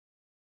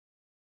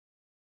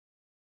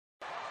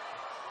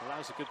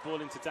Allows a good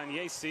ball into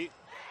Daniesi,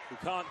 who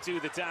can't do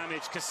the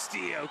damage.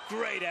 Castillo,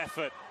 great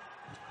effort.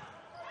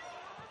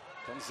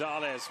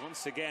 Gonzalez,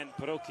 once again,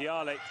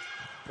 Parocchiale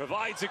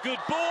provides a good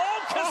ball.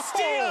 Oh,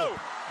 Castillo!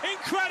 Oh!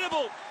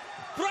 Incredible!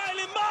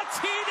 Braylon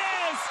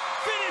Martinez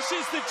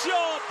finishes the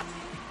job.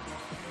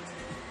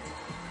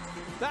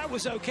 That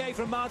was okay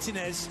from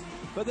Martinez,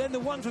 but then the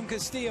one from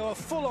Castillo, a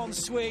full-on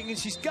swing, and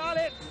she's got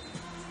it.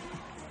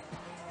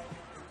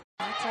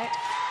 Outside,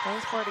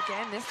 goes for it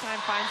again. This time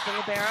finds the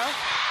Libero.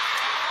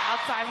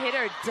 Outside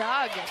hitter,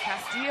 Doug.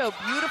 Castillo,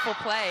 beautiful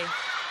play.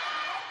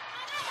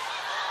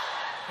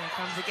 Here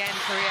comes again,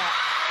 Korea.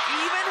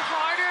 Even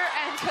harder,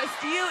 and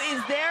Castillo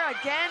is there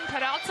again.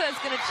 Peralta is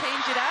going to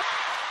change it up.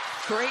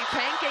 Great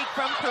pancake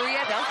from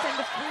Korea. They'll send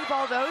a free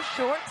ball, though,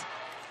 short.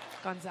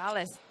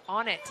 Gonzalez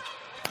on it.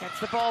 Gets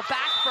the ball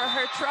back for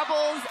her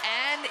troubles,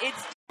 and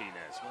it's...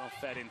 Well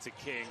fed into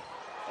King.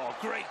 Oh,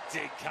 great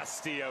dig,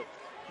 Castillo.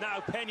 Now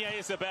Peña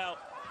Isabel.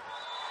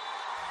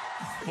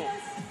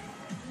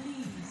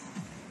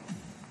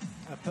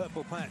 A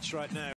purple patch right now.